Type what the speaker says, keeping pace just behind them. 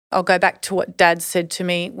I'll go back to what Dad said to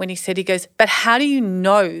me when he goes, but how do you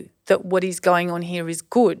know that what is going on here is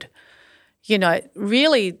good? You know,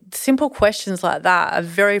 really simple questions like that are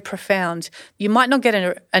very profound. You might not get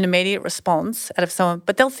an immediate response out of someone,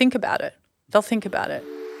 but they'll think about it. They'll think about it.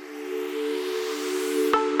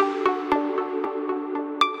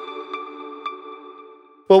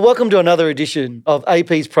 Well, welcome to another edition of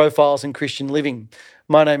AP's Profiles in Christian Living.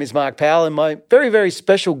 My name is Mark Powell, and my very, very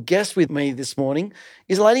special guest with me this morning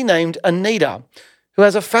is a lady named Anita, who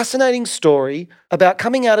has a fascinating story about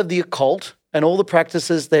coming out of the occult and all the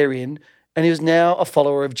practices therein, and who's now a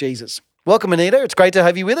follower of Jesus. Welcome, Anita. It's great to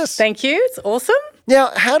have you with us. Thank you. It's awesome.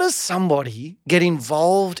 Now, how does somebody get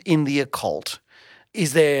involved in the occult?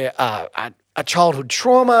 Is there a childhood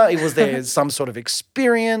trauma? Was there some sort of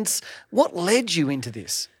experience? What led you into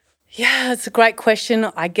this? Yeah, it's a great question.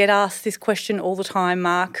 I get asked this question all the time,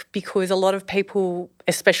 Mark, because a lot of people,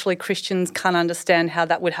 especially Christians, can't understand how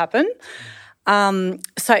that would happen.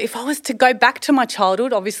 So if I was to go back to my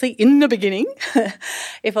childhood, obviously in the beginning,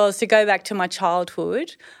 if I was to go back to my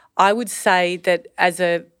childhood, I would say that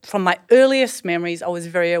from my earliest memories, I was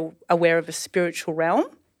very aware of a spiritual realm.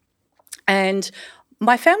 And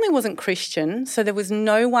my family wasn't Christian, so there was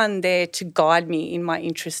no one there to guide me in my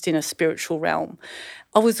interest in a spiritual realm.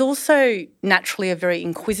 I was also naturally a very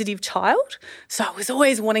inquisitive child, so I was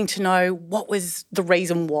always wanting to know what was the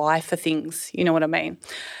reason why for things, you know what I mean?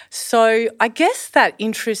 So I guess that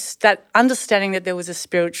interest, that understanding that there was a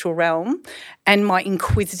spiritual realm and my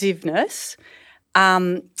inquisitiveness,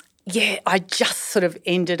 I just sort of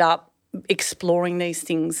ended up exploring these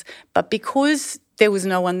things. But because there was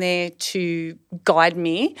no one there to guide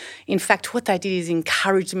me. In fact, what they did is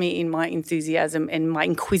encourage me in my enthusiasm and my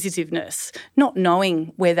inquisitiveness, not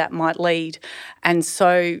knowing where that might lead. And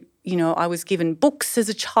so, you know, I was given books as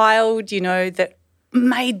a child, you know, that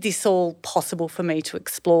made this all possible for me to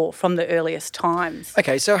explore from the earliest times.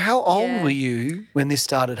 Okay, so how old were you when this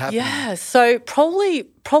started happening? Yeah, so probably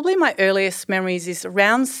my earliest memories is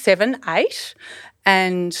around 7, 8,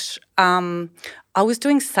 and I was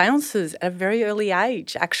doing seances at a very early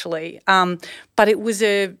age, actually. But it was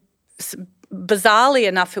bizarrely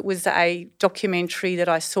enough, it was a documentary that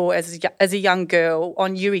I saw as a young girl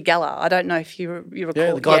on Uri Geller. I don't know if you recall.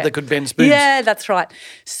 Yeah, the guy that could bend spoons. Yeah, that's right.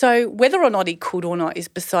 So whether or not he could or not is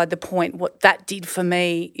beside the point. What that did for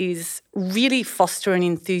me is really foster an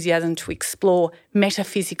enthusiasm to explore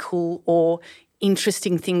metaphysical or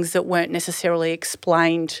interesting things that weren't necessarily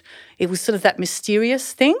explained. It was sort of that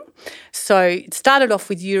mysterious thing. So it started off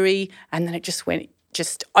with Uri, and then it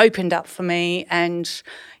just opened up for me. And,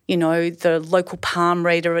 you know, the local palm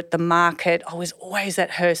reader at the market, I was always at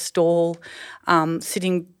her stall,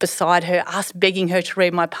 sitting beside her, begging her to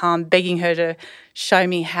read my palm, begging her to show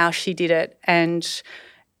me how she did it. And,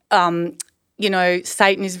 you know,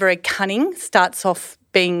 Satan is very cunning, starts off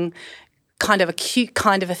being kind of a cute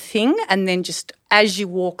kind of a thing, and then just as you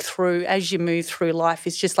move through life,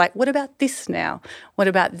 it's just like, what about this now? What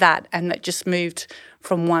about that? And that just moved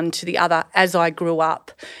from one to the other as I grew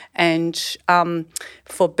up. And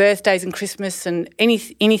for birthdays and Christmas and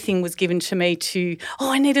anything was given to me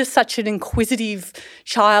I needed such an inquisitive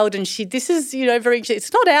child, and this is, you know,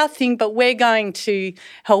 it's not our thing, but we're going to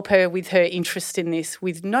help her with her interest in this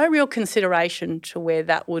with no real consideration to where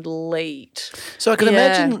that would lead. So I can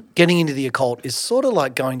imagine getting into the occult is sort of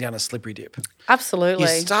like going down a slippery dip. Absolutely.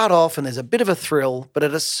 You start off and there's a bit of a thrill, but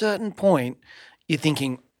at a certain point you're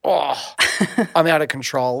thinking, I'm out of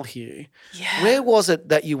control here. Yeah. Where was it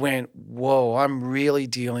that you went, whoa, I'm really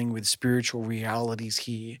dealing with spiritual realities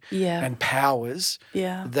here and powers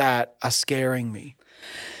that are scaring me?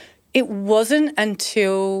 It wasn't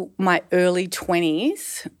until my early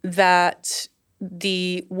 20s that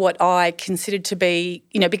what I considered to be,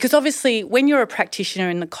 you know, because obviously when you're a practitioner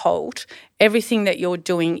in the cult, everything that you're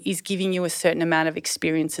doing is giving you a certain amount of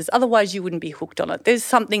experiences. Otherwise, you wouldn't be hooked on it. There's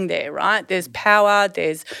something there, right? There's power.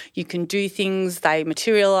 You can do things. They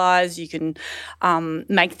materialise. You can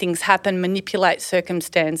make things happen, manipulate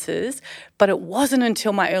circumstances. But it wasn't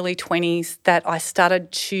until my early 20s that I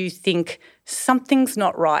started to think something's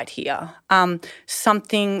not right here. All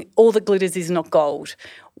that glitters is not gold.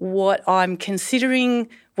 What I'm considering,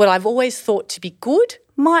 what I've always thought to be good,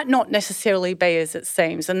 might not necessarily be as it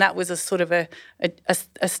seems. And that was a sort of a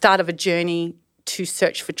start of a journey to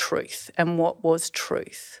search for truth and what was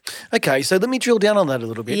truth. Okay, so let me drill down on that a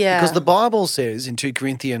little bit. Yeah. Because the Bible says in 2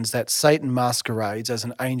 Corinthians that Satan masquerades as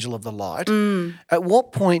an angel of the light. At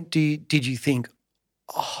what point did you think,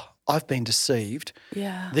 I've been deceived?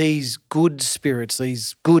 Yeah. These good spirits,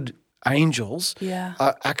 these good angels Yeah.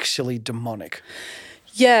 are actually demonic.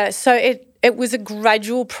 Yeah, so It was a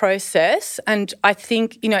gradual process, and I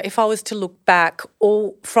think, if I was to look back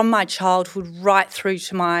all from my childhood right through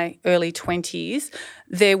to my early 20s,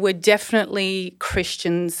 there were definitely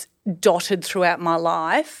Christians dotted throughout my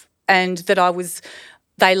life, and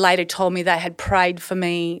they later told me they had prayed for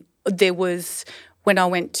me. There was, when I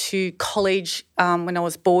went to college, when I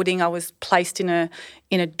was boarding, I was placed in a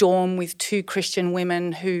dorm with 2 Christian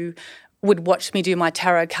women who would watch me do my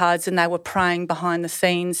tarot cards, and they were praying behind the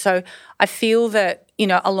scenes. So I feel that,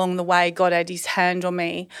 along the way, God had his hand on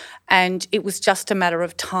me, and it was just a matter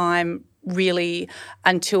of time really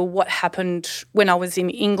until what happened when I was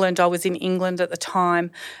in England. I was in England at the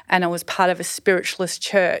time, and I was part of a spiritualist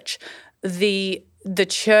church. The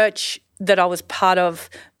church that I was part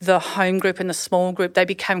of, the home group and the small group, they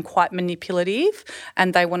became quite manipulative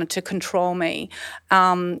and they wanted to control me.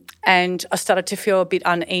 And I started to feel a bit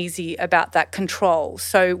uneasy about that control.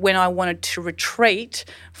 So when I wanted to retreat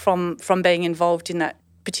from being involved in that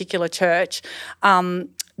particular church,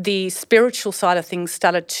 the spiritual side of things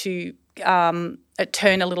started to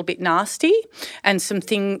turn a little bit nasty, and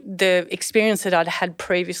the experience that I'd had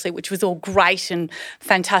previously, which was all great and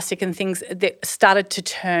fantastic and things, that started to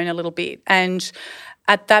turn a little bit. And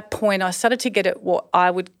at that point, I started to get at what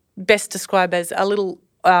I would best describe as a little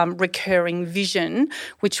recurring vision,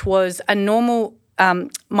 which was a normal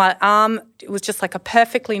my arm, it was just like a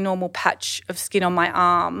perfectly normal patch of skin on my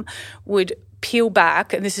arm would peel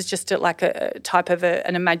back, and this is just like a type of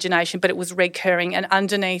an imagination, but it was recurring, and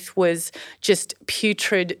underneath was just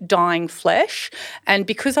putrid, dying flesh. And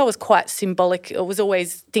because I was quite symbolic, I was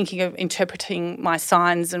always thinking of interpreting my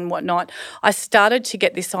signs and whatnot, I started to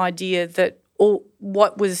get this idea that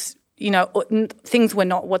things were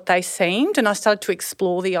not what they seemed, and I started to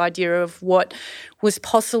explore the idea of what was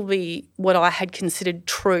possibly what I had considered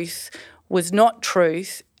truth was not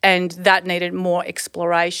truth, and that needed more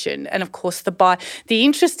exploration. And of course, the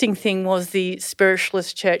interesting thing was the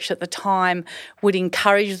spiritualist church at the time would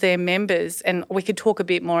encourage their members, and we could talk a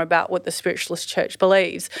bit more about what the spiritualist church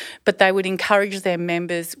believes, but they would encourage their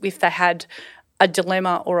members, if they had a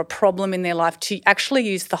dilemma or a problem in their life, to actually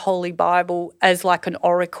use the Holy Bible as like an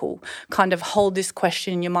oracle, kind of hold this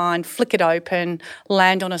question in your mind, flick it open,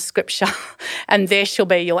 land on a scripture, and there shall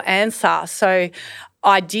be your answer. So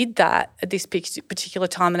I did that at this particular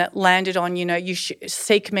time, and it landed on, you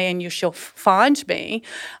seek me and you shall find me.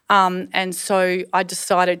 And so I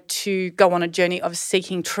decided to go on a journey of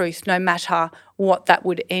seeking truth, no matter what that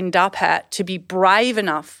would end up at, to be brave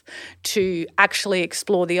enough to actually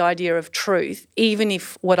explore the idea of truth, even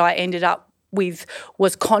if what I ended up with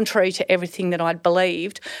was contrary to everything that I'd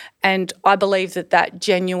believed. And I believe that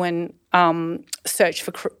genuine search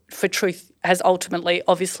for truth has ultimately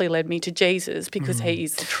obviously led me to Jesus, because he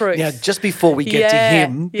is the truth. Yeah, just before we get to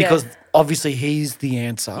him, because obviously he's the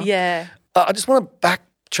answer. Yeah. I just want to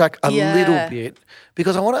backtrack a little bit,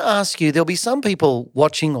 because I want to ask you, there'll be some people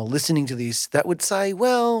watching or listening to this that would say,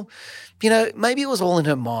 well, maybe it was all in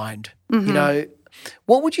her mind. Mm-hmm.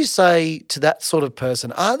 What would you say to that sort of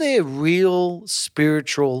person? Are there real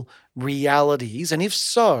spiritual realities? And if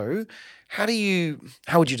so, how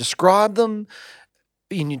would you describe them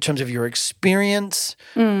in terms of your experience?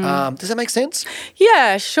 Does that make sense?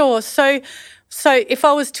 Yeah, sure. So if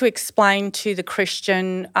I was to explain to the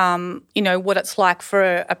Christian, what it's like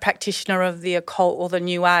for a practitioner of the occult or the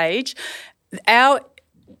New Age,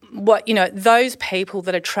 those people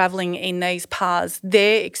that are travelling in these paths,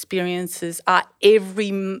 their experiences are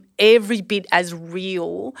every bit as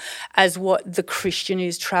real as what the Christian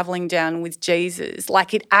is travelling down with Jesus.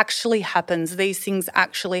 Like, it actually happens. These things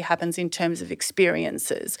actually happens in terms of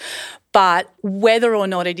experiences. But whether or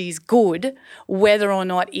not it is good, whether or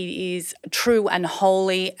not it is true and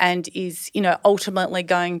holy and is, ultimately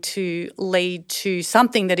going to lead to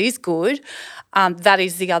something that is good, that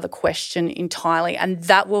is the other question entirely. And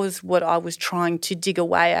that was what I was trying to dig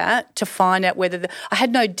away at, to find out whether I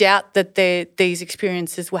had no doubt that these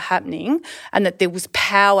experiences were happening and that there was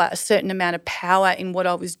power, a certain amount of power in what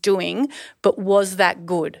I was doing, but was that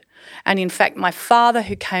good? And in fact, my father,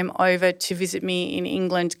 who came over to visit me in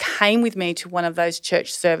England, came with me to one of those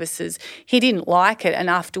church services. He didn't like it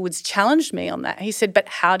and afterwards challenged me on that. He said, but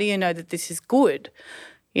how do you know that this is good?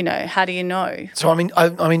 How do you know? So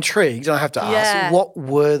I'm intrigued, and I have to ask, what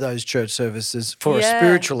were those church services for a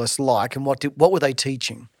spiritualist like, and what were they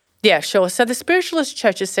teaching? Yeah, sure. So the spiritualist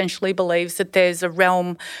church essentially believes that there's a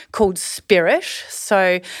realm called spirit,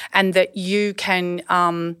 and that you can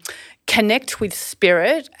connect with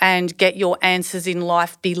Spirit and get your answers in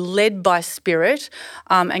life, be led by Spirit,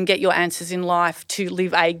 and get your answers in life to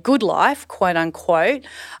live a good life, quote unquote.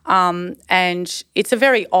 And it's a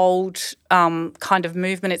very old kind of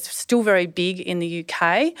movement. It's still very big in the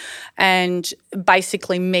UK, and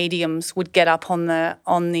basically mediums would get up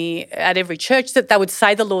at every church that they would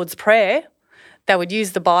say the Lord's Prayer. They would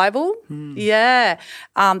use the Bible. Yeah.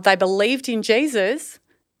 They believed in Jesus,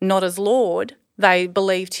 not as Lord. They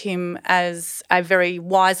believed him as a very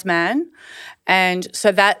wise man. And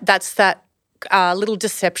so that's that little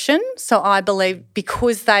deception. So I believe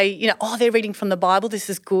because they, they're reading from the Bible, this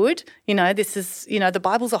is good. This is, the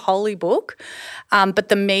Bible's a holy book. But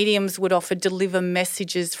the mediums would often deliver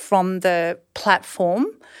messages from the platform,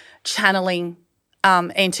 channeling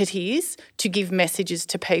entities to give messages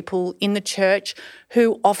to people in the church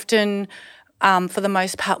who often, for the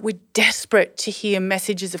most part, were desperate to hear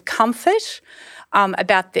messages of comfort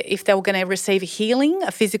about if they were going to receive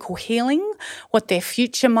a physical healing, what their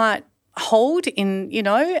future might hold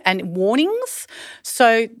and warnings.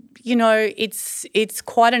 So, it's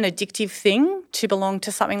quite an addictive thing to belong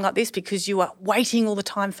to something like this because you are waiting all the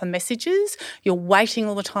time for messages. You're waiting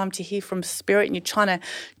all the time to hear from Spirit, and you're trying to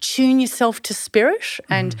tune yourself to Spirit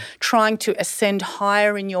and trying to ascend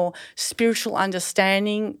higher in your spiritual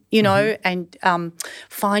understanding, and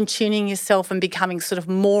fine-tuning yourself and becoming sort of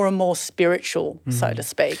more and more spiritual, so to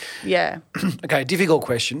speak. Yeah. Okay, difficult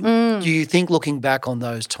question. Do you think looking back on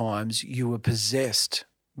those times you were possessed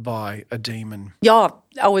by a demon? Yeah,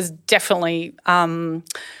 I was definitely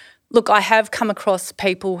look, I have come across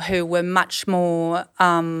people who were much more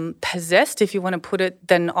possessed, if you want to put it,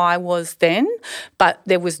 than I was then. But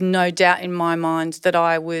there was no doubt in my mind that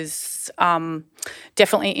I was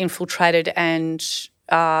definitely infiltrated and,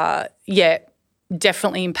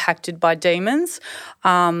 definitely impacted by demons.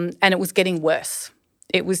 And it was getting worse.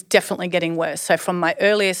 It was definitely getting worse. So from my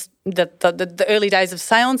earliest, the early days of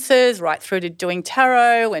seances right through to doing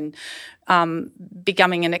tarot and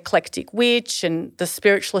becoming an eclectic witch and the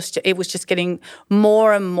spiritualist, it was just getting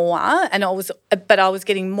more and more. And I was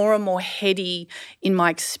getting more and more heady in my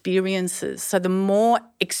experiences. So the more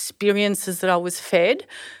experiences that I was fed,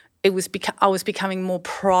 I was becoming more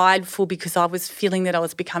prideful because I was feeling that I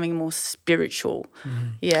was becoming more spiritual.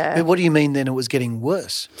 Yeah. But what do you mean then it was getting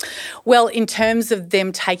worse? Well, in terms of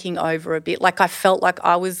them taking over a bit, like I felt like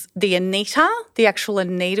I was the actual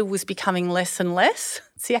Anita was becoming less and less.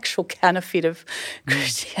 It's the actual counterfeit of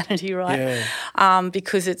Christianity, right? Yeah.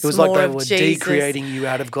 Because it was more like they of were Jesus. decreating you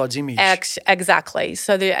out of God's image. Exactly.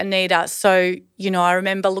 So the Anita. So, I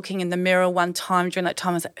remember looking in the mirror one time during that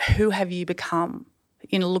time, I was like, who have you become?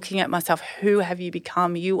 Looking at myself, who have you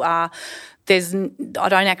become? I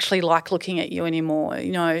don't actually like looking at you anymore,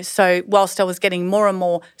 So whilst I was getting more and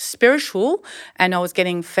more spiritual and I was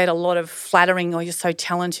getting fed a lot of flattering, you're so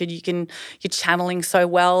talented, you're channeling so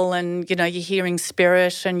well and, you're hearing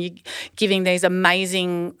Spirit and you're giving these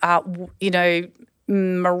amazing,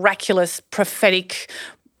 miraculous prophetic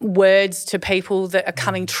words to people that are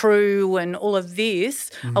coming true and all of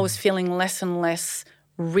this, I was feeling less and less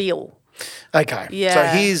real. Okay. Yeah. So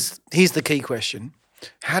here's the key question.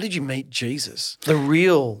 How did you meet Jesus? The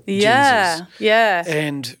real Jesus. Yeah.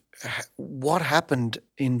 And what happened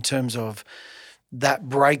in terms of that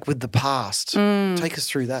break with the past? Take us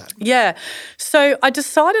through that. Yeah. So I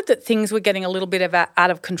decided that things were getting a little bit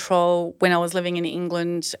out of control when I was living in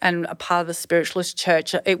England and a part of the spiritualist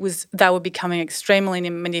church. They were becoming extremely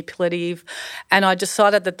manipulative, and I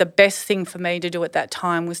decided that the best thing for me to do at that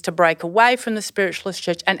time was to break away from the spiritualist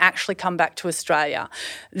church and actually come back to Australia.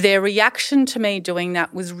 Their reaction to me doing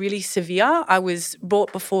that was really severe. I was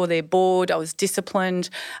brought before their board, I was disciplined,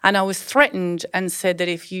 and I was threatened and said that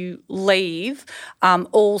if you leave,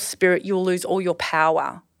 all spirit, you will lose all your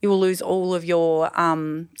power. You will lose all of your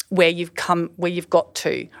where you've got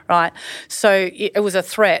to, right? So it was a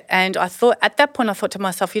threat. And at that point I thought to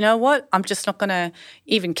myself, you know what, I'm just not going to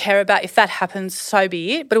even care about if that happens, so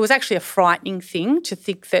be it. But it was actually a frightening thing to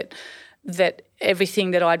think that everything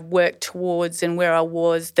that I'd worked towards and where I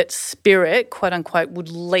was, that Spirit, quote unquote, would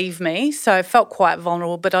leave me. So I felt quite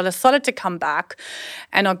vulnerable, but I decided to come back,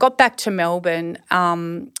 and I got back to Melbourne.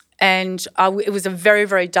 And it was a very,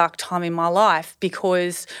 very dark time in my life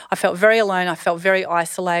because I felt very alone, I felt very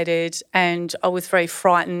isolated, and I was very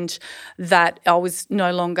frightened that I was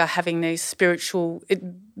no longer having these spiritual...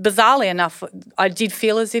 Bizarrely enough, I did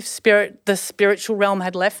feel as if the spiritual realm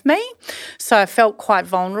had left me. So I felt quite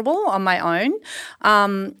vulnerable on my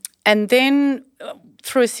own. And then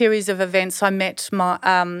through a series of events, I met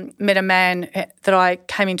a man that I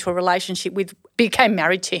came into a relationship with, became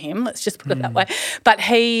married to him, let's just put it that way. But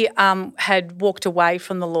he had walked away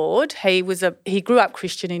from the Lord. He grew up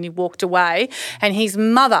Christian and he walked away. And his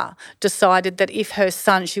mother decided that if her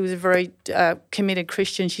son, she was a very committed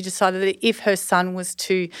Christian, she decided that if her son was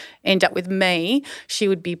to end up with me, she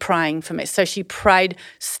would be praying for me. So she prayed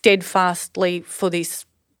steadfastly for this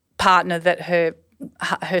partner that her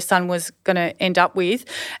son was going to end up with.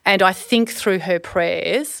 And I think through her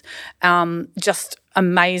prayers, just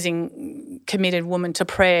amazing committed woman to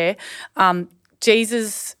prayer, I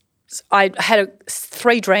had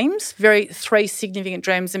 3 dreams, three significant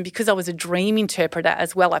dreams, and because I was a dream interpreter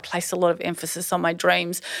as well, I placed a lot of emphasis on my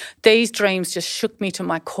dreams. These dreams just shook me to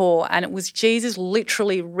my core, and it was Jesus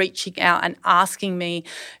literally reaching out and asking me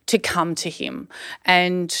to come to him.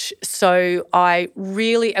 And so it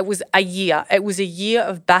was a year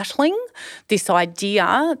of battling this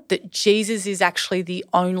idea that Jesus is actually the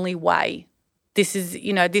only way. This is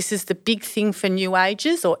the big thing for New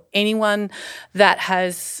Agers or anyone that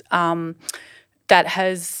has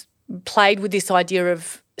played with this idea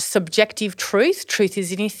of subjective truth. Truth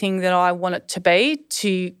is anything that I want it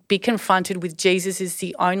to be confronted with Jesus is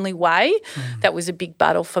the only way. That was a big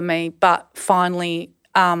battle for me. But finally,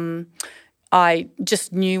 I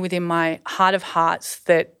just knew within my heart of hearts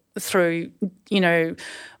that through,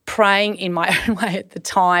 praying in my own way at the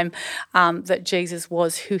time, that Jesus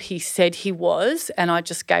was who he said he was, and I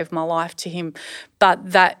just gave my life to him.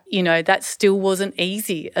 But that still wasn't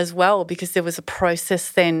easy as well, because there was a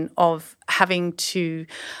process then of having to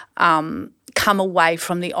come away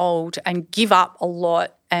from the old and give up a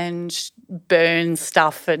lot and burn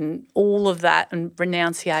stuff and all of that and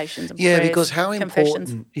renunciations and prayers, because how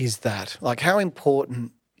confessions. important is that? Like, how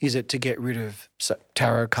important is it to get rid of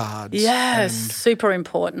tarot cards? Yes, super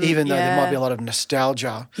important. Even though there might be a lot of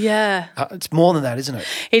nostalgia. Yeah. It's more than that, isn't it?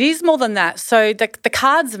 It is more than that. So the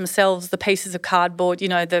cards themselves, the pieces of cardboard,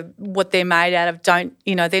 what they're made out of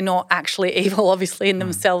they're not actually evil, obviously, in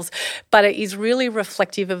themselves, but it is really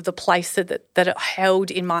reflective of the place that it held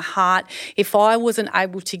in my heart. If I wasn't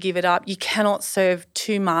able to give it up, you cannot serve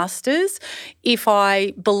 2 masters. If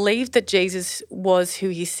I believed that Jesus was who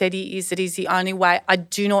he said he is, that he's the only way, I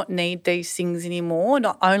do not need these things anymore.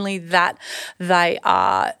 Not only that, they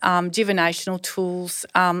are divinational tools.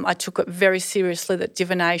 I took it very seriously that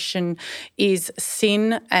divination is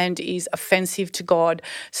sin and is offensive to God.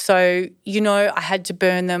 So, I had to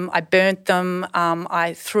burn them. I burnt them.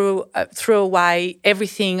 I threw away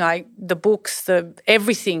everything, the books,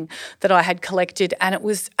 everything that I had collected, and it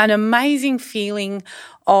was an amazing feeling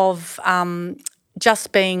of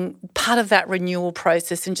just being part of that renewal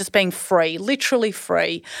process and just being free, literally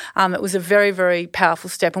free. It was a very, very powerful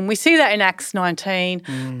step. And we see that in Acts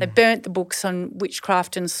 19. They burnt the books on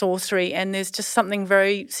witchcraft and sorcery, and there's just something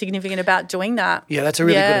very significant about doing that. Yeah, that's a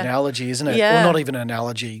really good analogy, isn't it? Yeah. Or not even an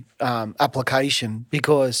analogy, application,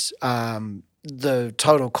 because the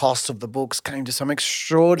total cost of the books came to some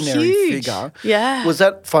extraordinary figure. Yeah. Was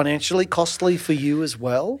that financially costly for you as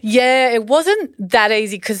well? Yeah, it wasn't that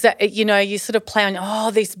easy because, you sort of play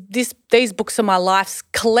on, these books are my life's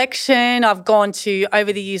collection. I've gone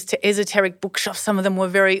over the years to esoteric bookshops. Some of them were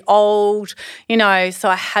very old, so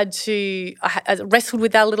I wrestled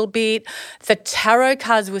with that a little bit. The tarot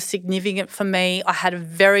cards were significant for me.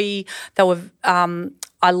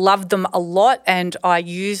 I loved them a lot and I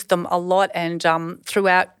used them a lot, and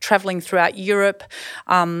travelling throughout Europe,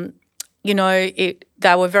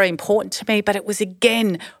 they were very important to me, but it was,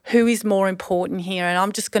 again, who is more important here? And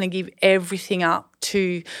I'm just going to give everything up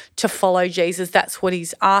to follow Jesus. That's what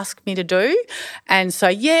he's asked me to do. And so,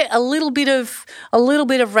 a little bit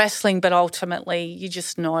of wrestling, but ultimately you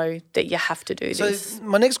just know that you have to do this. So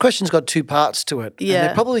my next question's got 2 parts to it. Yeah. And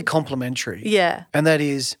they're probably complementary. Yeah. And that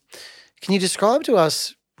is, can you describe to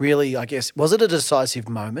us really, I guess, was it a decisive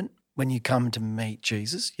moment when you come to meet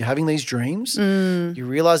Jesus? You're having these dreams. You're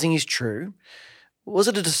realising he's true. Was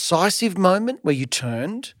it a decisive moment where you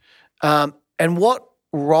turned? And what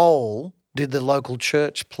role did the local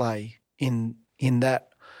church play in that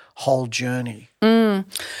whole journey?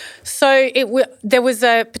 So there was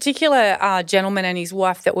a particular gentleman and his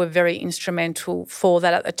wife that were very instrumental for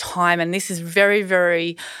that at the time, and this is very,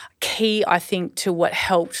 very key, I think, to what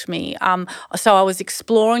helped me. So I was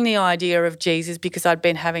exploring the idea of Jesus because I'd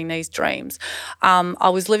been having these dreams. I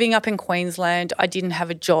was living up in Queensland. I didn't have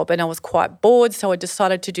a job and I was quite bored, so I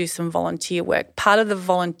decided to do some volunteer work. Part of the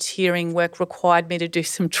volunteering work required me to do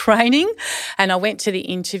some training, and I went to the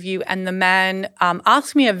interview, and the man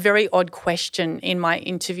asked me a very odd question. question in my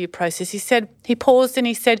interview process. He paused and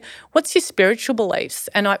he said, "What's your spiritual beliefs?"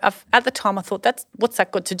 And at the time I thought, what's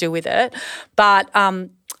that got to do with it? But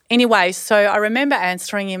anyway, so I remember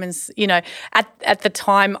answering him and, at the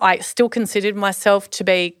time I still considered myself to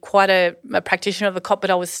be quite a practitioner of the cult, but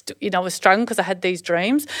I was struggling because I had these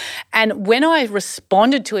dreams. And when I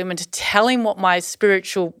responded to him and to tell him what my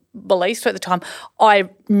spiritual beliefs were at the time, I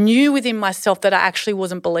knew within myself that I actually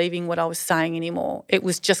wasn't believing what I was saying anymore. It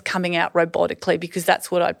was just coming out robotically because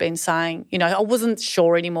that's what I'd been saying. I wasn't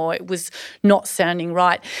sure anymore. It was not sounding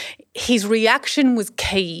right. His reaction was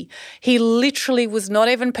key. He literally was not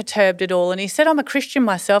even perturbed at all. And he said, "I'm a Christian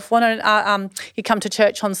myself. Why don't you come to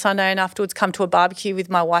church on Sunday and afterwards come to a barbecue with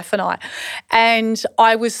my wife and I?" And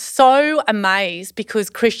I was so amazed because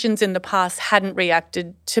Christians in the past hadn't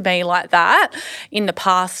reacted to me like that in the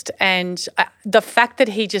past. And the fact that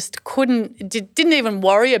he just didn't even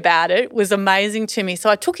worry about it was amazing to me. So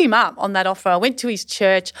I took him up on that offer. I went to his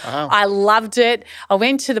church. Wow. I loved it. I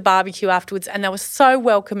went to the barbecue afterwards and they were so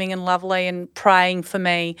welcoming and lovely and praying for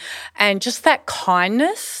me. And just that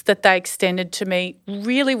kindness that they extended to me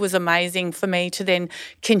really was amazing for me to then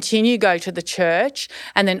continue go to the church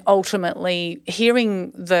and then ultimately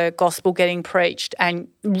hearing the gospel getting preached and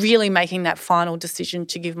really making that final decision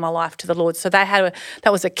to give my life to the Lord. So that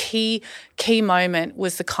was a key moment,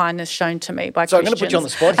 was the kindness shown to me by Christians. So I'm going to put you on the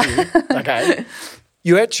spot here. Okay.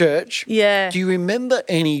 You're at church. Yeah. Do you remember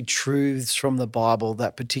any truths from the Bible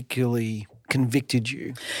that particularly convicted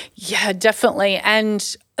you? Yeah, definitely.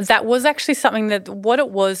 And that was actually something that what it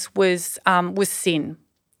was sin.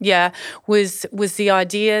 Yeah, was the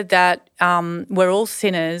idea that we're all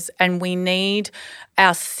sinners and we need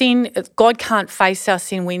our sin. God can't face our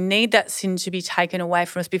sin. We need that sin to be taken away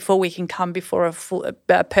from us before we can come before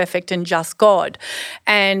a perfect and just God.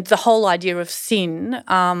 And the whole idea of sin,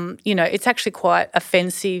 it's actually quite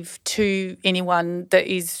offensive to anyone that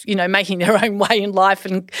is, making their own way in life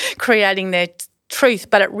and creating their truth.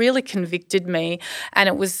 But it really convicted me, and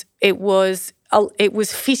it was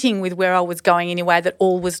fitting with where I was going anyway, that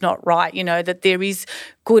all was not right, that there is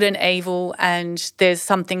good and evil and there's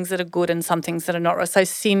some things that are good and some things that are not right. So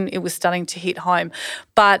sin, it was starting to hit home.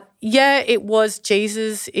 But yeah, it was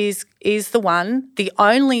Jesus is the one, the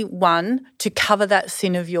only one to cover that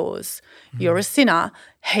sin of yours. Mm. You're a sinner.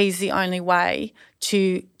 He's the only way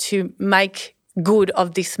to make good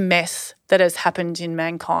of this mess that has happened in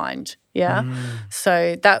mankind. Yeah.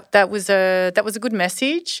 So that was a good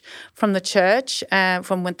message from the church,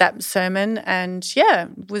 from that sermon, and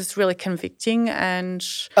it was really convicting. And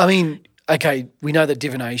I mean, okay, we know that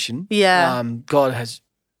divination. Yeah. God has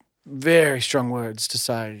very strong words to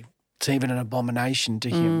say. It's even an abomination to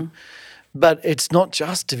him. But it's not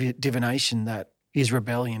just divination that is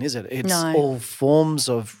rebellion, is it? It's all forms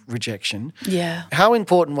of rejection. Yeah. How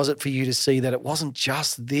important was it for you to see that it wasn't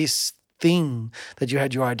just this thing that you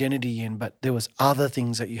had your identity in, but there was other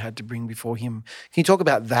things that you had to bring before him? Can you talk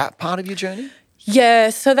about that part of your journey?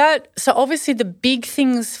 Yeah, so obviously the big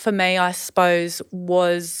things for me, I suppose,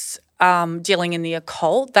 was dealing in the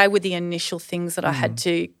occult. They were the initial things that I had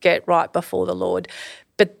to get right before the Lord.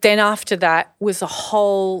 But then after that was a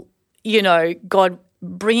whole, God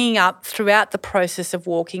bringing up throughout the process of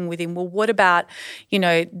walking with him, well, what about,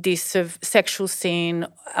 this of sexual sin?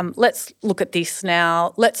 Let's look at this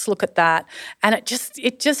now. Let's look at that. And it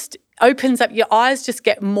just opens up, your eyes just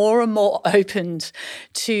get more and more opened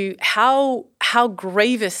to how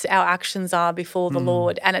grievous our actions are before the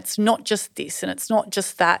Lord. And it's not just this and it's not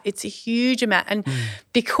just that. It's a huge amount. And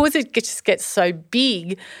because it just gets so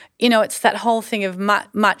big, it's that whole thing of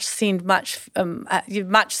much sin,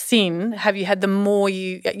 have you had, the more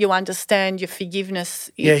you understand your forgiveness.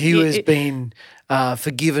 Yeah, he has been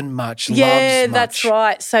forgiven much, loves much. Yeah, that's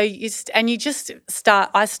right. So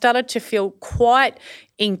I started to feel quite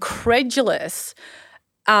incredulous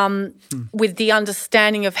with the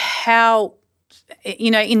understanding of how,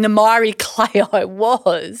 in the miry clay I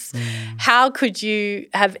was, how could you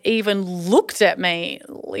have even looked at me,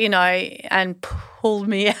 and pulled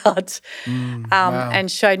me out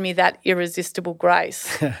and showed me that irresistible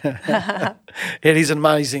grace. It is an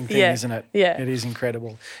amazing thing, isn't it? Yeah. It is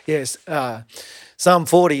incredible. Yes. Psalm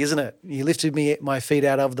 40, isn't it? You lifted my feet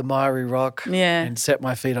out of the miry rock and set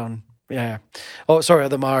my feet on, the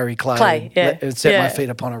miry clay. And set my feet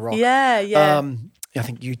upon a rock. Yeah, yeah. I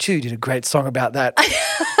think you too did a great song about that.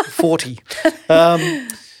 40.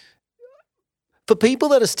 For people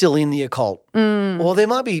that are still in the occult, or there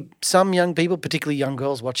might be some young people, particularly young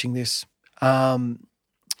girls watching this, and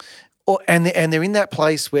they're in that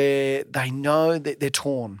place where they know that they're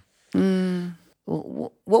torn.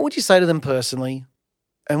 What would you say to them personally,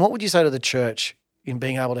 and what would you say to the church in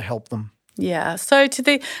being able to help them Yeah. So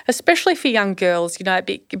especially for young girls,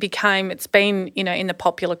 it's been, in the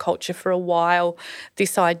popular culture for a while,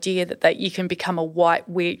 this idea that you can become a white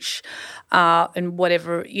witch and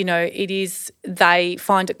whatever, it is, they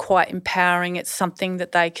find it quite empowering. It's something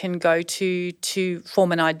that they can go to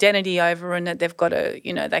form an identity over, and that they've got to,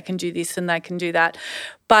 they can do this and they can do that.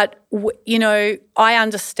 But, I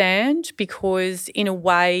understand, because in a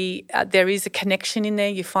way there is a connection in there.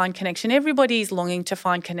 You find connection. Everybody is longing to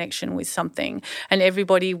find connection with something, and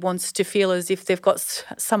everybody wants to feel as if they've got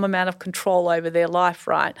some amount of control over their life,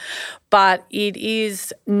 right? But it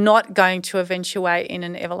is not going to eventuate in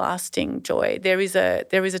an everlasting joy. There is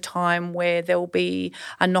a time where there will be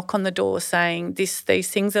a knock on the door saying, these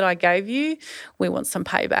things that I gave you, we want some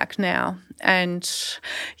payback now. And,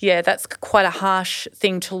 yeah, that's quite a harsh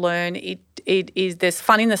thing to learn. It is. There's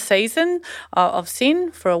fun in the season of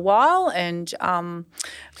sin for a while, and so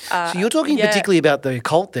you're talking particularly about the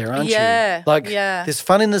occult there, aren't you? There's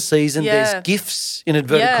fun in the season. There's gifts in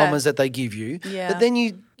inverted commas that they give you, but then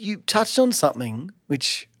you touched on something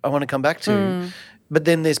which I want to come back to. But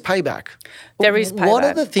then there's payback. There is payback. What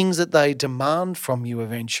are the things that they demand from you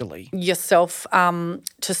eventually? Yourself, to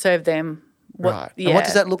serve them. Right. Yeah. And what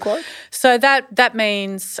does that look like? So that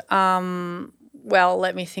means, well,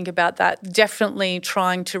 let me think about that. Definitely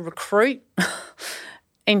trying to recruit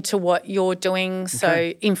into what you're doing,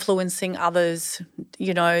 so influencing others,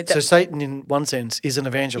 So Satan, in one sense, is an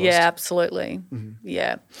evangelist. Yeah, absolutely. Mm-hmm.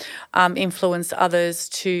 Yeah. Influence others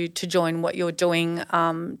to join what you're doing,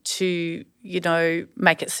 to,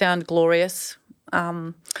 make it sound glorious.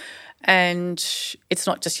 And it's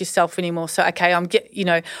not just yourself anymore. So, okay,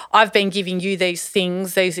 I've been giving you these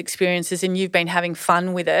things, these experiences, and you've been having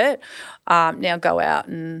fun with it. Now go out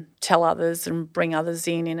and tell others and bring others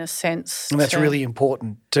in a sense. And that's really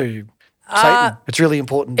important to Satan. It's really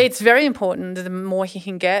important. It's very important. The more he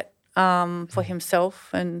can get for himself.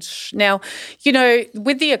 And now,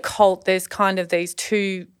 with the occult, there's kind of these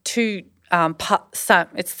two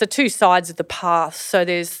it's the two sides of the path. So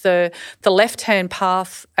there's the left-hand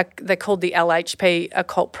path, they're called the LHP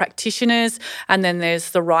occult practitioners, and then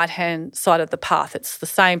there's the right-hand side of the path. It's the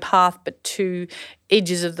same path but two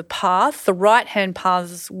edges of the path. The right-hand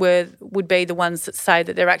paths would be the ones that say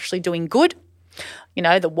that they're actually doing good,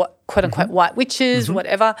 the quote-unquote white witches,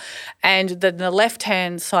 whatever. And the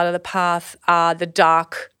left-hand side of the path are the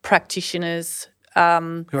dark practitioners, who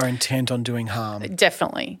are intent on doing harm.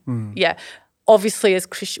 Definitely, yeah. Obviously, as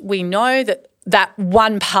Christians, we know that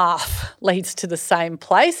one path leads to the same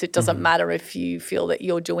place. It doesn't matter if you feel that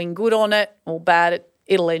you're doing good on it or bad.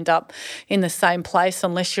 It'll end up in the same place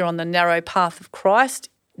unless you're on the narrow path of Christ.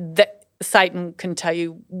 That Satan can tell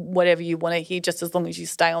you whatever you want to hear, just as long as you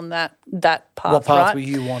stay on that path. What path right? were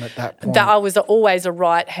you on at that point? That I was always a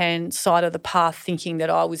right-hand side of the path, thinking that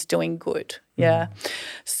I was doing good. Yeah,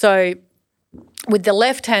 so. With the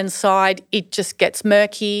left-hand side, it just gets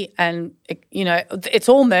murky, and, it's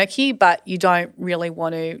all murky, but you don't really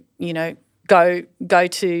want to, go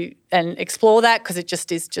to and explore that, because it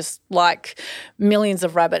just is just like millions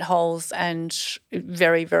of rabbit holes and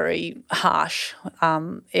very, very harsh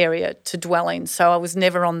area to dwell in. So I was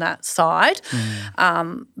never on that side.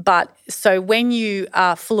 But so when you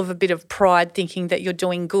are full of a bit of pride thinking that you're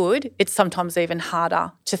doing good, it's sometimes even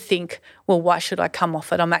harder to think, well, why should I come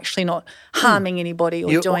off it? I'm actually not harming anybody or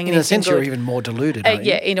doing anything good. In a sense, you're even more deluded, aren't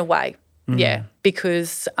you? Yeah, in a way. Yeah,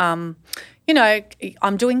 because I'm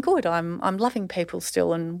doing good. I'm loving people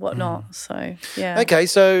still and whatnot. So yeah. Okay,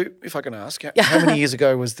 so if I can ask, how many years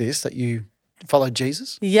ago was this that you followed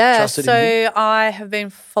Jesus? Yeah, trusted in him? I have been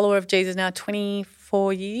a follower of Jesus now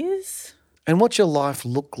 24 years. And what's your life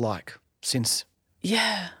look like since?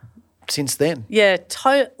 Yeah. Since then? Yeah,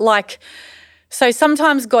 so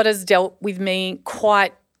sometimes God has dealt with me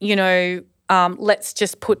quite, let's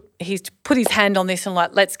just put his hand on this and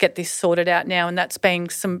let's get this sorted out now. And that's been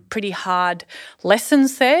some pretty hard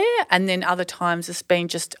lessons there. And then other times it's been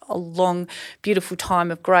just a long, beautiful time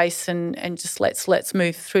of grace and just let's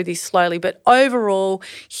move through this slowly. But overall,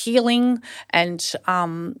 healing and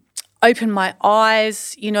open my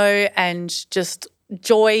eyes, and just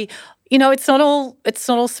joy. It's not all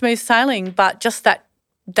smooth sailing, but just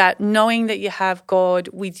that knowing that you have God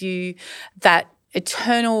with you, that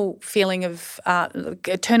eternal feeling of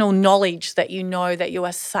eternal knowledge that you know that you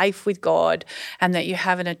are safe with God and that you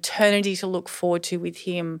have an eternity to look forward to with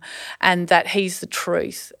him, and that he's the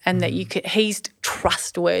truth, and that he's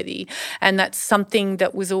trustworthy. And that's something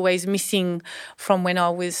that was always missing from when I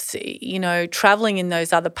was, traveling in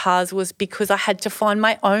those other paths, was because I had to find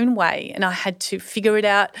my own way and I had to figure it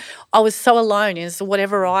out. I was so alone as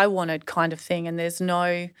whatever I wanted kind of thing, and there's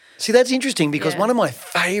no... See, that's interesting because one of my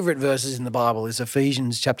favourite verses in the Bible is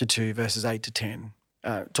Ephesians chapter 2, verses 8 to 10.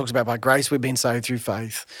 It talks about by grace we've been saved through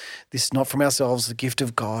faith. This is not from ourselves, the gift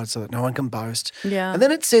of God, so that no one can boast. Yeah. And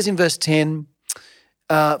then it says in verse 10,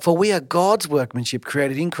 for we are God's workmanship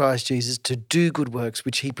created in Christ Jesus to do good works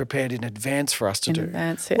which he prepared in advance for us to do.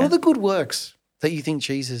 Advance, yeah. What are the good works that you think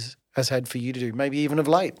Jesus has had for you to do, maybe even of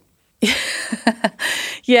late?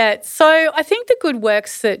 Yeah, so I think the good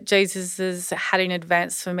works that Jesus has had in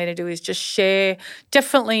advance for me to do is just share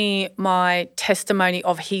definitely my testimony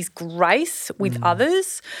of his grace with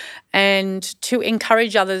others, and to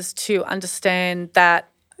encourage others to understand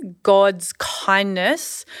that God's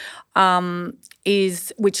kindness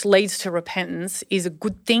which leads to repentance, is a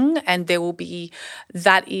good thing, and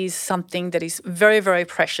that is something that is very, very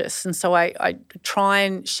precious. And so I try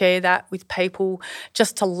and share that with people,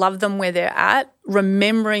 just to love them where they're at,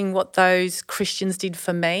 remembering what those Christians did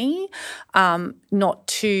for me. I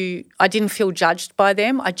didn't feel judged by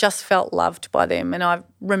them. I just felt loved by them, and I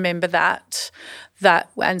remember that,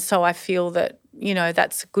 and so I feel that,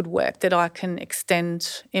 that's good work that I can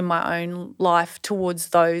extend in my own life towards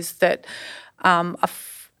those that are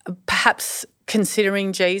perhaps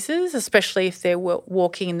considering Jesus, especially if they're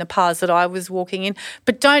walking in the paths that I was walking in,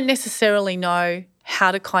 but don't necessarily know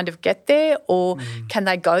how to kind of get there, or can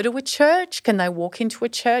they go to a church? Can they walk into a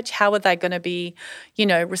church? How are they going to be,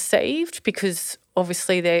 received? Because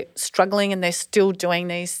obviously they're struggling and they're still doing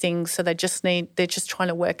these things, so they're just trying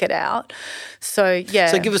to work it out. So, yeah.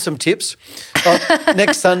 So give us some tips.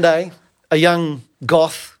 Next Sunday, a young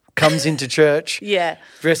goth comes into church,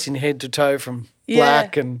 dressed in head to toe from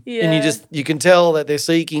black, and you can tell that they're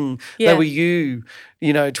seeking, they were you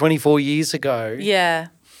 24 years ago. Yeah.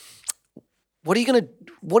 What are you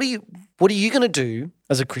going to do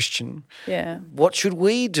as a Christian? Yeah. What should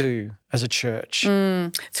we do as a church?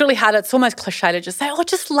 It's really hard. It's almost cliche to just say,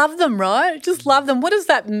 just love them, right? Just love them. What does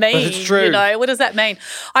that mean? But it's true. What does that mean?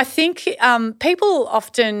 I think people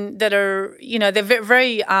often that are, they're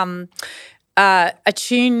very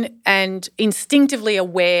attuned and instinctively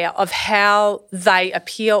aware of how they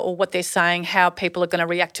appear or what they're saying, how people are going to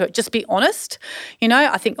react to it. Just be honest.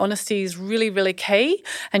 I think honesty is really, really key,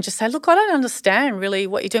 and just say, look, I don't understand really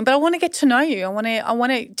what you're doing, but I want to get to know you. I want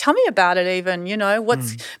to tell me about it even,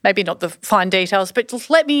 what's maybe not the fine details, but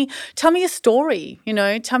just tell me a story,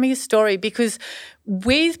 tell me a story, because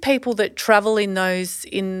with people that travel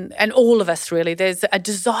and all of us really, there's a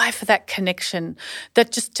desire for that connection,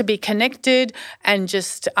 that just to be connected and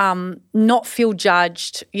just not feel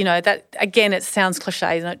judged. That again, it sounds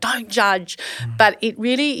cliche, don't judge, but it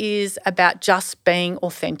really is about just being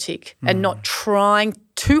authentic and not trying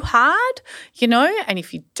too hard, and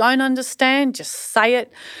if you don't understand, just say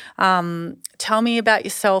it. Tell me about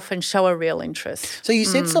yourself and show a real interest. So you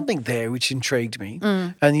said something there which intrigued me,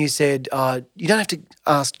 and you said you don't have to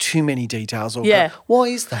ask too many details. Why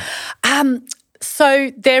is that?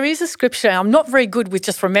 So there is a scripture. I'm not very good with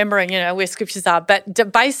just remembering, where scriptures are,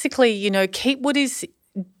 but basically, keep what is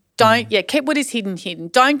hidden.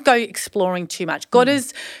 Don't go exploring too much.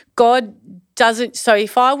 God doesn't. So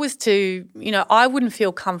if I was to, I wouldn't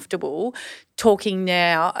feel comfortable talking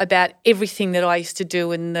now about everything that I used to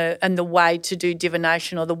do and the way to do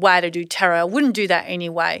divination or the way to do tarot. I wouldn't do that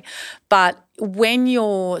anyway. But when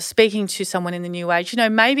you're speaking to someone in the New Age,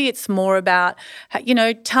 maybe it's more about,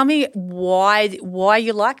 tell me why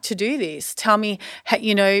you like to do this. Tell me,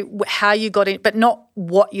 how you got in, but not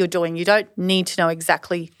what you're doing. You don't need to know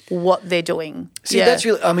exactly what they're doing. See, that's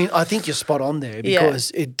really, I think you're spot on there,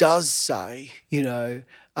 because it does say, in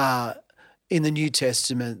the New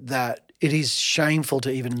Testament that it is shameful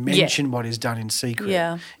to even mention what is done in secret.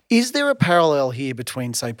 Yeah. Is there a parallel here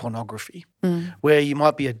between, say, pornography, where you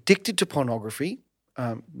might be addicted to pornography,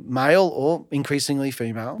 male or increasingly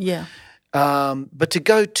female, but to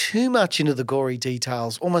go too much into the gory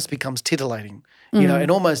details almost becomes tittillating,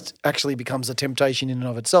 and almost actually becomes a temptation in and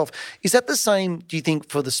of itself. Is that the same, do you think,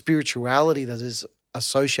 for the spirituality that is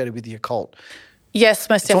associated with the occult? Yes,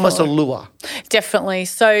 most definitely. It's almost a lure. Definitely.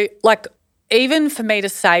 So, even for me to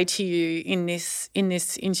say to you in this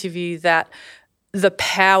interview that the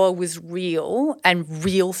power was real and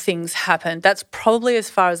real things happened. That's probably as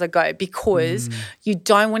far as I go, because you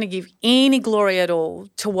don't want to give any glory at all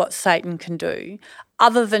to what Satan can do,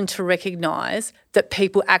 other than to recognise that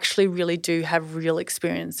people actually really do have real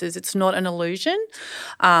experiences. It's not an illusion.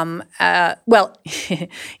 Well,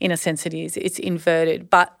 in a sense it is. It's inverted.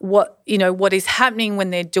 But what is happening when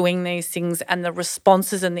they're doing these things, and the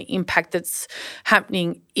responses and the impact that's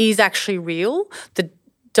happening is actually real. The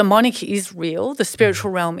demonic is real, the spiritual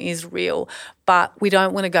realm is real, but we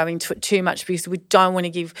don't want to go into it too much, because we don't want to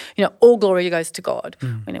give, all glory goes to God.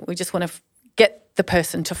 We just want to get the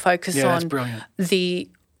person to focus on the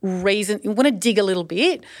reason. You want to dig a little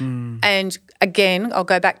bit. And again, I'll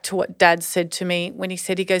go back to what Dad said to me when he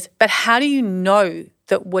goes, but how do you know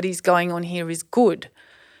that what is going on here is good?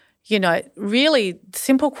 Really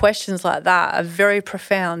simple questions like that are very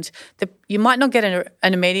profound. You might not get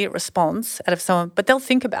an immediate response out of someone, but they'll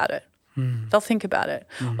think about it. They'll think about it.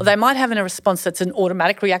 Or they might have a response that's an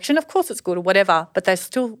automatic reaction. Of course it's good or whatever, but they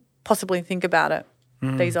still possibly think about it,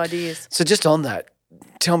 these ideas. So just on that,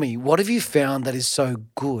 tell me, what have you found that is so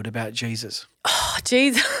good about Jesus? Oh,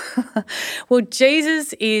 Jesus. Well,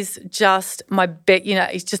 Jesus is just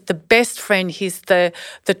he's just the best friend. He's the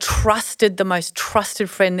most trusted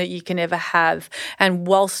friend that you can ever have. And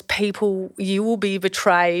whilst you will be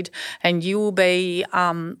betrayed and you will be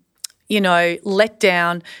let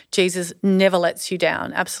down, Jesus never lets you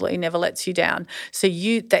down, absolutely never lets you down. So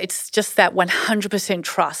it's just that 100%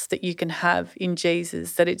 trust that you can have in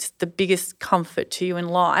Jesus, that it's the biggest comfort to you in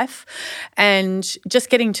life. And just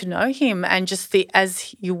getting to know him, and just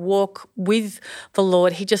as you walk with the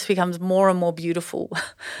Lord, he just becomes more and more beautiful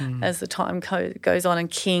as the time goes on,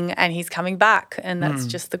 and king, and he's coming back. And that's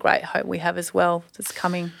just the great hope we have as well that's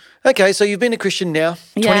coming. Okay, so you've been a Christian now,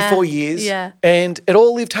 24 years, and it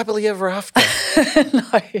all lived happily ever after.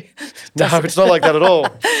 No, it's not like that at all.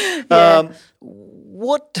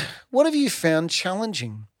 What have you found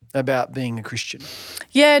challenging about being a Christian?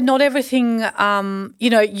 Yeah, not everything,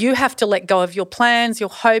 you have to let go of your plans, your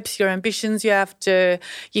hopes, your ambitions.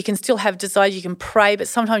 You can still have desire, you can pray, but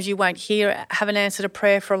sometimes you won't have an answer to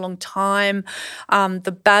prayer for a long time.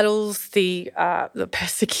 The battles, the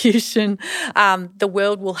persecution, the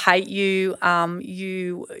world will hate you.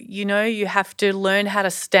 You have to learn how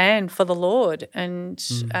to stand for the Lord, and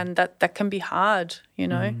that can be hard,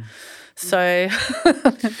 So I'm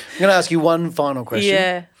going to ask you one final question.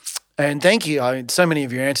 Yeah. And thank you. So many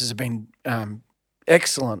of your answers have been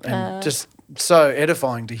excellent and just so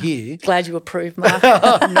edifying to hear. Glad you approve, Mark.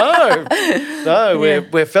 No,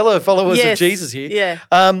 we're fellow followers of Jesus here. Yeah.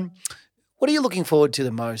 What are you looking forward to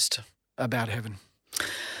the most about heaven?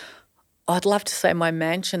 I'd love to say my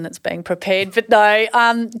mansion that's being prepared, but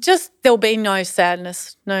no, just there'll be no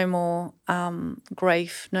sadness, no more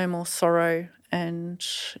grief, no more sorrow, and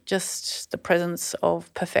just the presence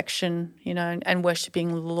of perfection, and worshipping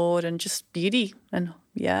the Lord, and just beauty and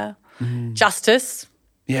justice.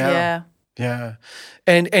 Yeah.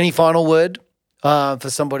 And any final word for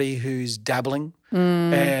somebody who's dabbling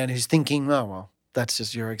and who's thinking, oh, well, that's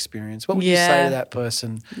just your experience. What would you say to that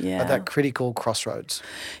person at that critical crossroads?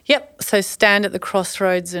 Yep. So stand at the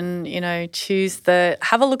crossroads and,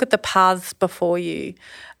 have a look at the paths before you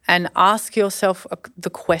and ask yourself the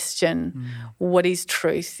question, what is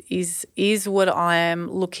truth? Is what I am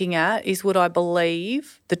looking at, is what I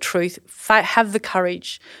believe the truth? Have the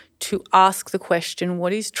courage to ask the question,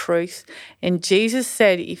 what is truth? And Jesus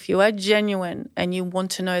said, if you are genuine and you want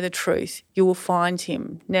to know the truth, you will find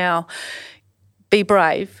him. Now, be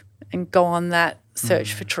brave and go on that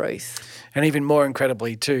search for truth. And even more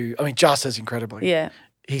incredibly too, just as incredibly. Yeah.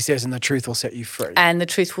 He says, and the truth will set you free. And the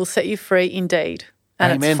truth will set you free indeed.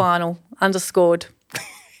 And Amen. It's final, underscored.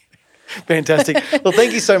 Fantastic. Well,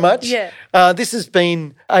 thank you so much. Yeah. This has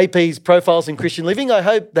been AP's Profiles in Christian Living. I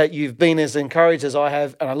hope that you've been as encouraged as I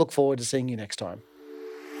have, and I look forward to seeing you next time.